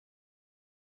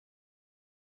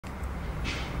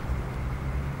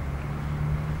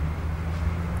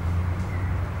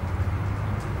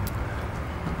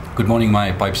Good morning,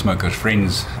 my pipe smokers,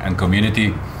 friends and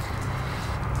community.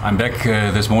 I'm back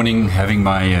this morning having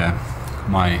my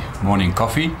morning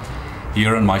coffee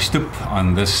here on my stoep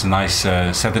on this nice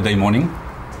Saturday morning.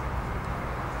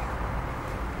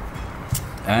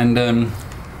 And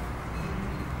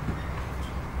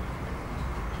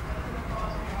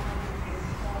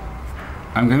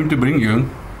I'm going to bring you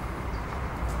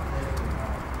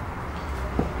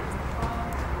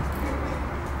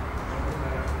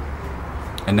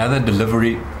another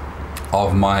delivery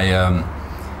of my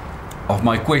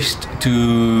quest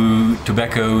to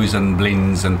tobaccos and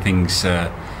blends and things,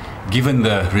 given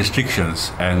the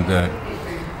restrictions and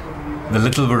the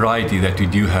little variety that we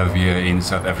do have here in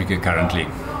South Africa currently.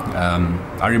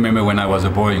 I remember when I was a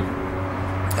boy,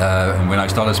 when I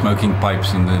started smoking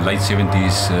pipes in the late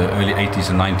 70s, early 80s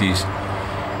and 90s,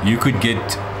 you could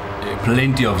get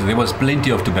there was plenty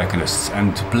of tobacconists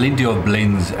and plenty of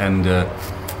blends, and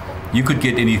you could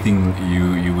get anything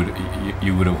you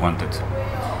would have wanted.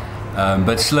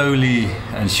 But slowly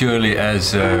and surely,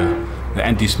 as the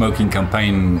anti-smoking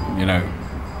campaign,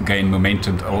 gained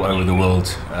momentum all over the world,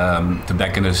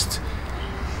 tobacconists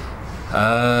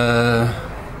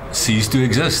ceased to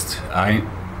exist. I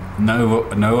know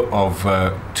of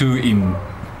two in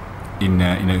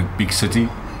a big city.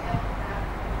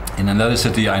 In another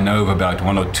city, I know of about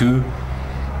one or two.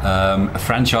 A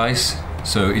franchise.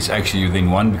 So it's actually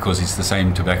within one because it's the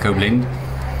same tobacco blend,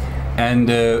 and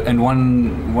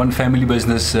one family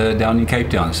business down in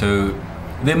Cape Town. So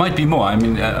there might be more. I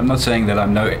mean, I'm not saying that I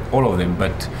know all of them,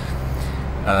 but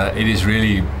it is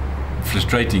really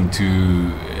frustrating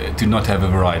to not have a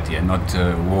variety and not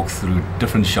walk through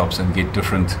different shops and get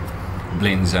different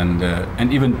blends and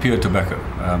even pure tobacco.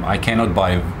 I cannot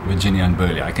buy Virginia and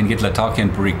Burley. I can get Latakia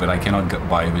and Perique, but I cannot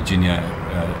buy Virginia.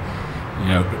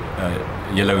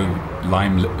 Yellow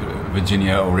lime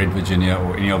Virginia or red Virginia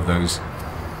or any of those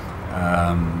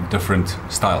different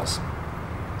styles.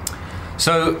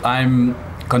 So I'm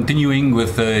continuing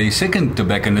with the second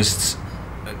Tobacconist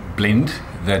blend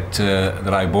that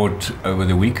I bought over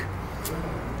the week,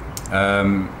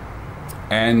 and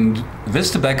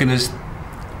this Tobacconist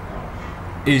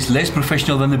is less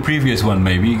professional than the previous one,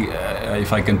 maybe,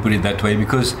 if I can put it that way,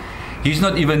 because he's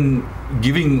not even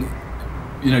giving,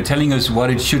 telling us what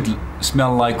it should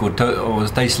smell like or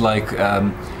taste like,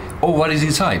 or what is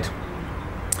inside.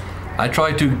 I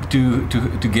tried to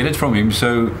get it from him,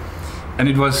 and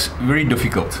it was very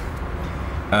difficult.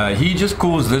 He just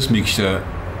calls this mixture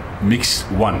Mix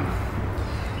 1.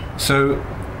 So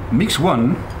Mix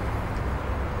 1,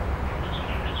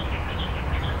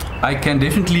 I can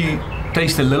definitely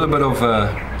taste a little bit of,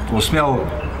 or smell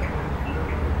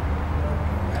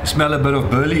a bit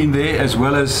of burley in there, as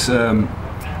well as a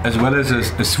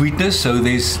sweetness. So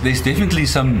there's definitely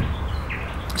some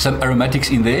aromatics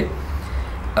in there.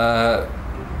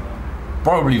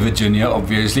 Probably Virginia,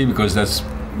 obviously, because that's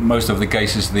most of the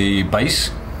cases the base.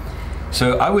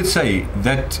 So I would say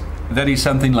that is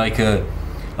something like a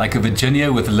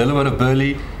Virginia with a little bit of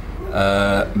burley,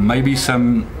 maybe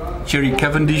some cherry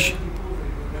Cavendish.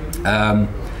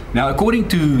 Now, according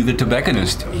to the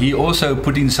Tobacconist, he also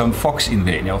put in some Fox in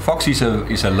there. Now, Fox is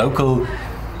a local,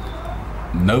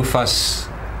 no fuss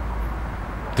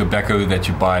tobacco that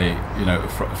you buy,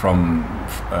 from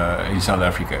in South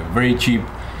Africa. Very cheap,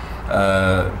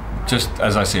 just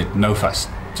as I said, no fuss,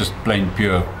 just plain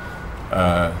pure,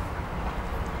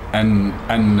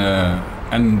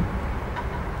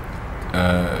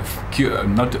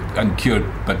 not uncured,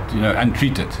 but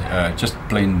untreated, just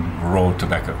plain raw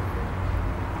tobacco.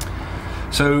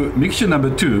 So mixture number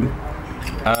 2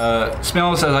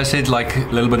 smells, as I said, like a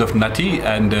little bit of nutty,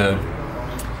 and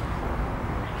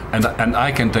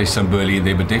I can taste some burley in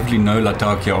there, but definitely no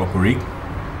Latakia or Perique.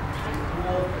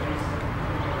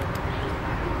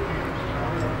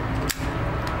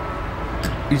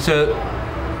 It's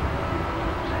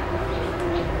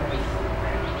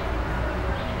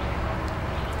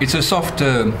a soft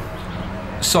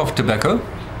tobacco.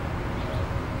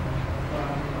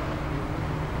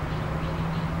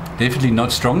 Definitely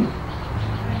not strong.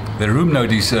 The room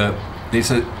note is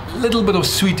there's a little bit of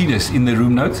sweetiness in the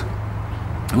room note,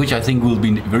 which I think will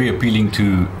be very appealing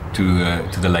to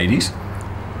the ladies.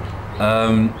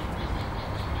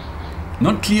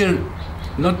 Not clear,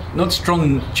 not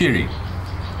strong cherry,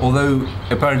 although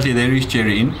apparently there is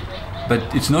cherry in,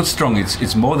 but it's not strong.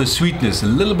 It's more the sweetness, a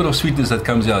little bit of sweetness that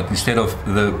comes out instead of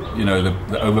the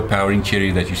overpowering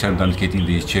cherry that you sometimes get in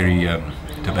these cherry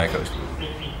tobaccos.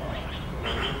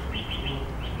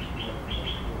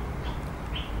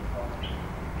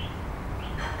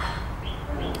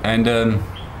 And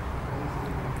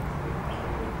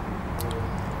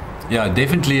yeah,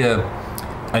 definitely a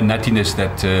nuttiness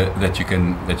that you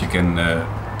can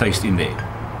taste in there.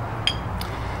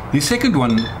 The second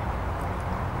one,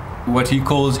 what he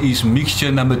calls, is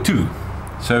mixture number 2.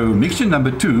 So mixture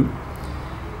number 2,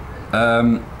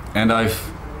 and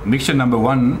mixture number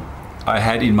 1 I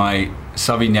had in my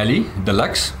Savinelli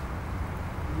Deluxe.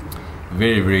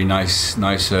 Very, very nice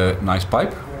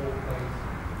pipe.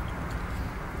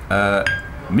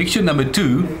 Mixture number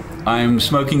 2, I'm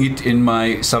smoking it in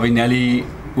my Savinelli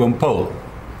Wimpole.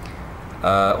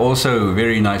 Also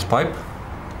very nice pipe.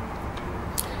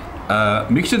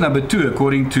 Mixture number 2,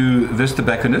 according to this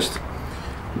tobacconist,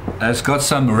 has got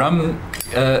some rum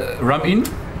in,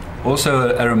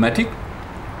 also aromatic.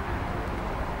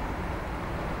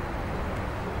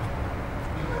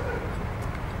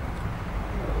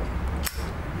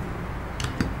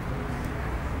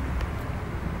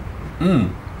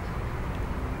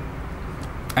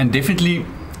 And definitely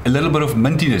a little bit of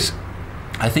mintiness.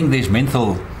 I think there's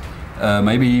menthol.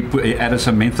 Maybe added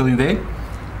some menthol in there.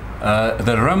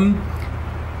 The rum,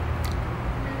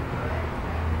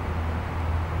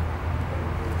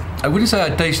 I wouldn't say I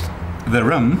taste the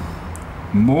rum.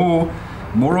 More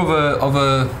of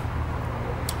a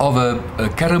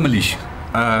caramelish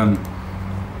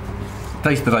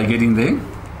taste that I get in there.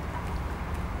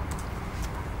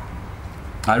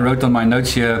 I wrote on my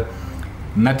notes here,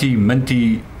 nutty,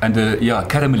 minty, and yeah,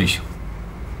 caramelish.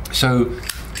 So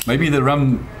maybe the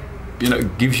rum, you know,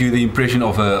 gives you the impression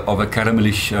of a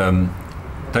caramelish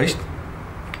taste.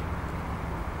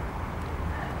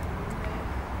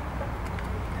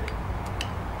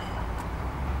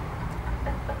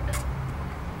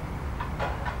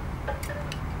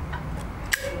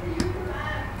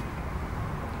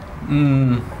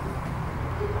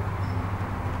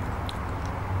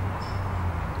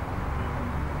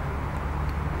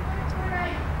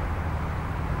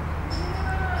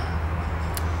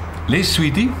 Less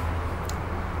sweety,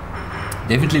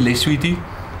 definitely less sweety.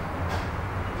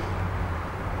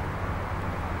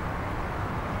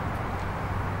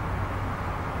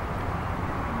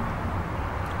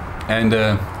 And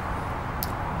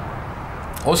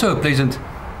also a pleasant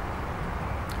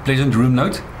room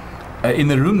note. In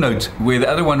the room note, where the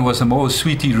other one was a more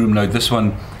sweety room note, this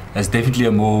one has definitely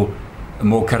a more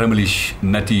caramelish,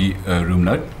 nutty room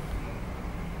note.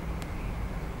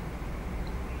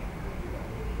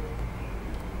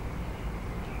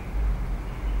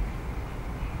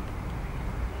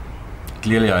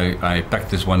 Clearly, I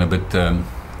packed this one a bit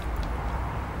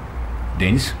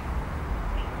dense.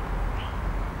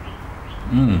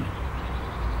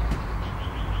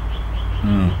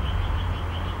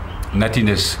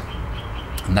 Nuttiness,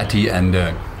 nutty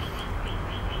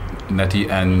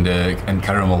and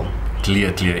caramel, clear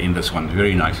in this one.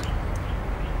 Very nice.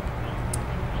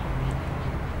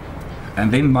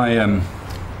 And then my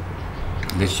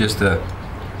let's just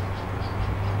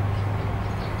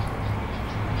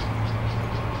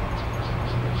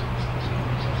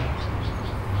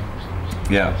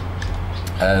yeah,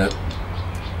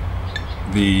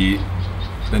 the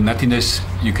nuttiness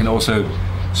you can also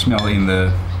smell in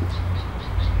the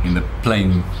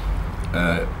plain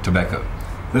tobacco.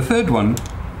 The third one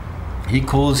he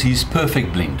calls his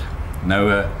perfect blend.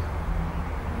 Now,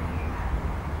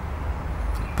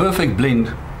 perfect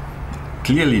blend,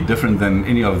 clearly different than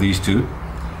any of these two.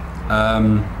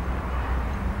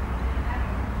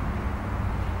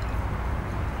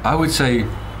 I would say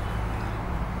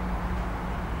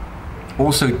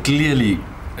also clearly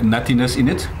nuttiness in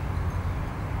it,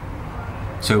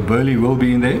 so burley will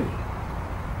be in there.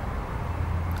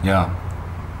 Yeah,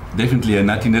 definitely a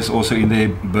nuttiness also in there,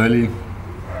 burley.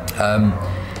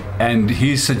 And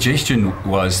his suggestion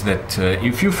was that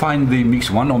if you find the mix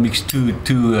 1 or mix 2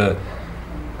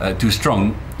 too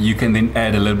strong, you can then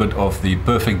add a little bit of the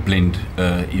perfect blend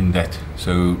in that,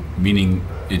 so meaning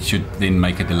it should then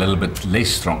make it a little bit less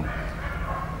strong.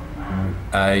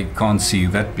 I can't see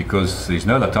that because there's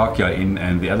no Latakia in,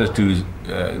 and the other two,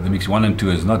 the mix 1 and 2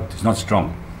 is not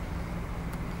strong.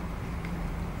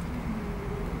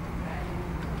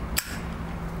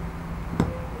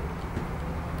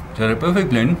 So the perfect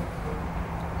blend.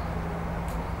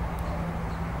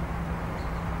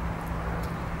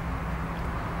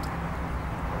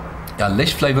 Yeah,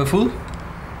 less flavorful.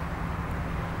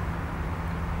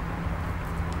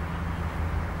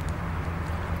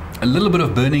 A little bit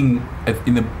of burning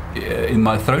in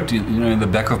my throat, you know, in the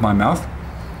back of my mouth,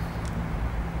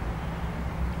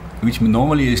 which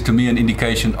normally is to me an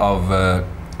indication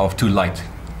of too light.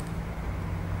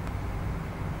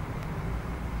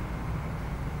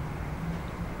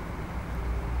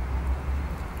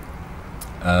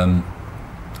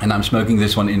 And I'm smoking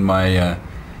this one in my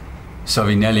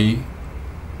Savinelli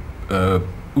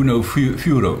Uno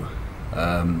Furo.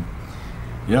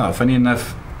 Yeah, funny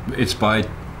enough, it's by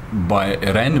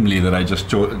randomly that I just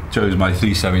chose my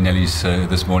 3 Savinellis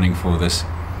this morning for this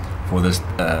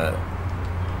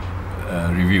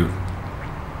review.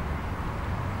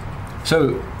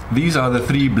 So these are the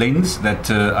 3 blends that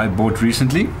I bought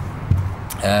recently.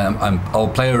 I'll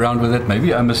play around with it.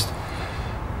 Maybe I must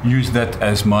use that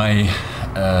as my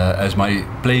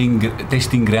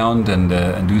testing ground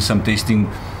and do some testing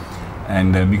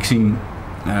and mixing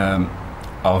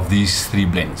of these 3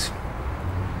 blends.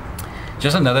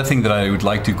 Just another thing that I would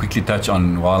like to quickly touch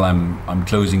on while I'm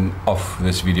closing off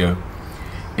this video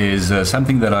is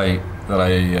something that I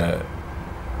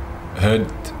heard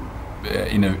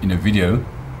in a video.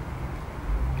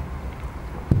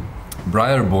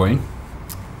 Briar Boy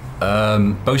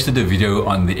posted a video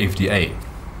on the FDA,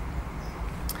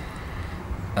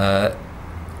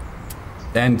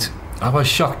 and I was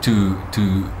shocked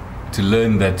to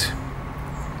learn that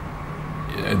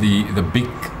the big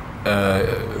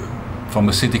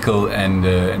pharmaceutical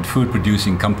and food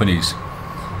producing companies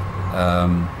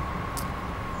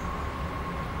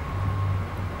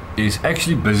is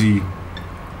actually busy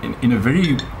in a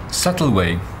very subtle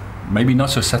way, maybe not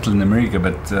so subtle in America,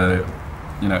 but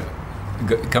you know,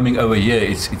 coming over here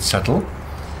it's subtle,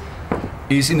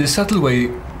 is in a subtle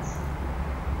way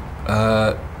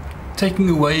taking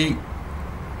away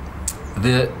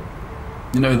the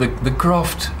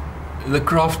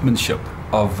craftsmanship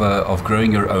of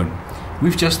growing your own.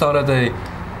 We've just started a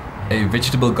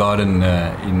vegetable garden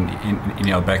in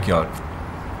our backyard,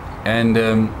 and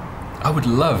I would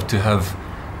love to have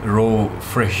raw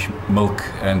fresh milk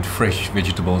and fresh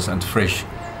vegetables and fresh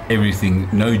everything,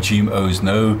 no GMOs,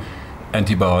 no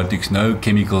antibiotics, no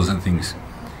chemicals and things.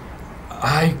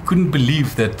 I couldn't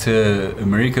believe that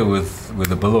America with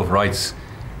the Bill of Rights,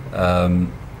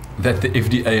 that the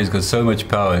FDA has got so much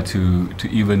power to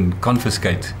even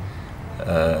confiscate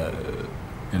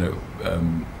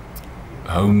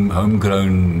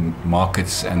homegrown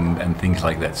markets and things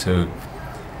like that. So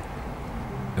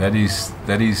that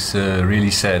is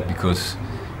really sad, because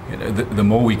the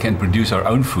more we can produce our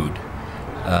own food,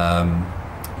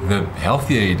 the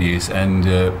healthier it is. And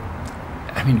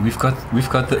I mean, we've got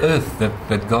the earth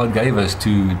that God gave us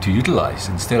to utilize.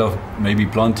 Instead of maybe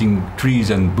planting trees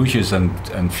and bushes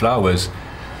and flowers,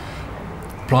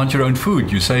 plant your own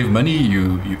food. You save money,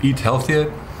 you eat healthier.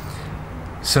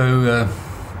 So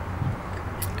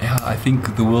yeah, I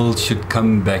think the world should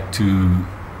come back to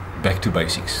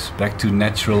basics, back to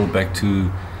natural, back to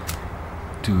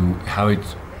how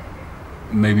it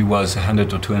maybe was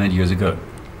 100 or 200 years ago.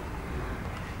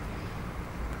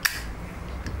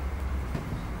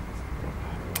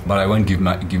 But I won't give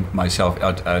myself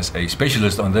out as a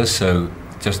specialist on this, so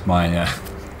just my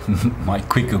my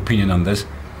quick opinion on this.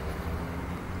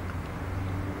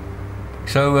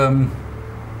 So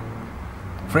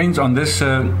friends, on this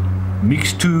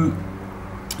Mix 2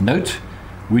 note,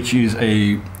 which is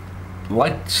a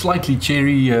slightly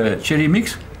cherry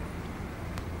mix,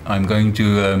 I'm going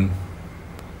to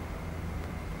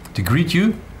greet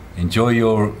you. Enjoy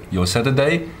your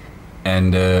Saturday,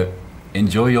 and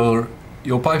enjoy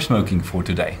your pipe smoking for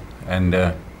today. And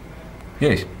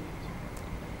yes,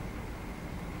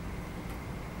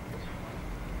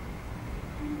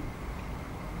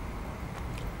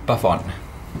 puff on.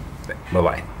 Bye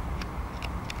bye.